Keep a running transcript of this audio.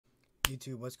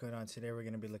YouTube, what's going on? Today we're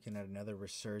going to be looking at another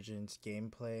Resurgence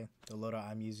gameplay. The loadout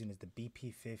I'm using is the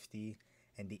BP50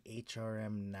 and the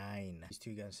Hrm-9. These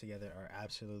two guns together are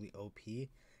absolutely OP,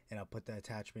 and I'll put the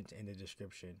attachments in the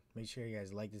description. Make sure you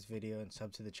guys like this video and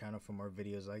sub to the channel for more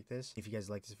videos like this. If you guys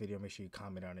like this video, make sure you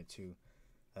comment on it too.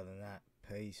 Other than that,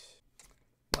 peace.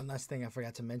 One last thing I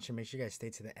forgot to mention, make sure you guys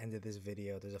stay to the end of this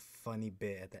video. There's a funny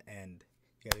bit at the end.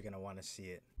 You guys are going to want to see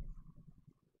it.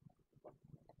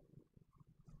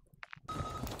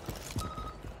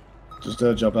 Just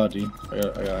jump out, D. I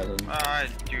got it. Alright,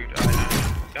 dude.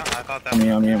 Yeah, I thought that. On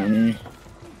me.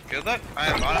 Good luck. I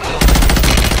am on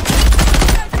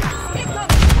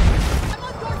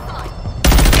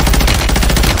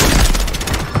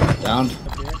Down.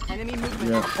 Enemy movement.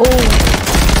 Yeah. Oh!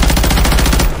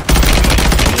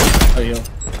 I heal.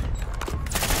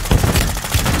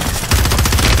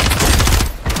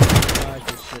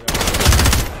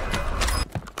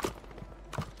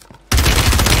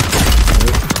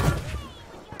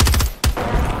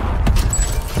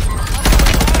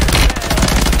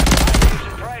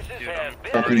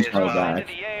 He's probably back.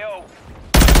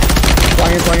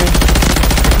 Flying in.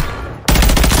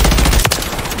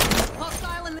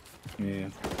 Yeah.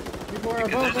 Okay,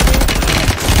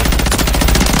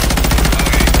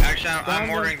 actually, I'm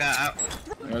ordering that out.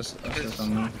 That's on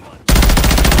me.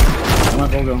 I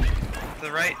might go. To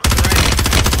the right.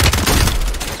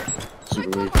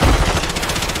 Super weak.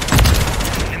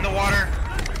 In the water.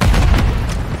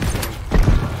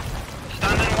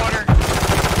 Stunned in water.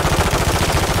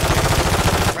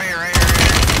 Right here.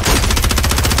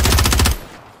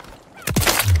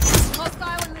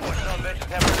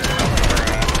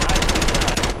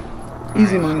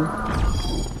 Easy money.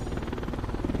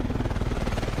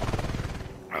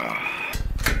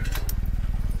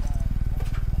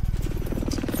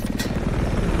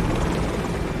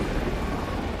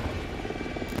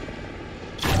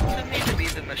 Doesn't need to be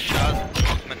the Mashaz.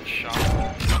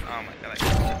 Oh my god, I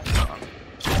can't sit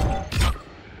down.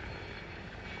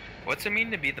 What's it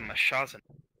mean to be the Mashaz?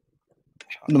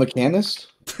 The mechanist?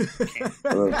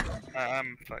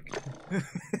 I'm fucking.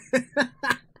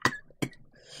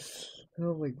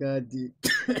 Oh my god, dude.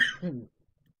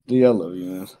 Dude, I love you,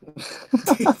 man.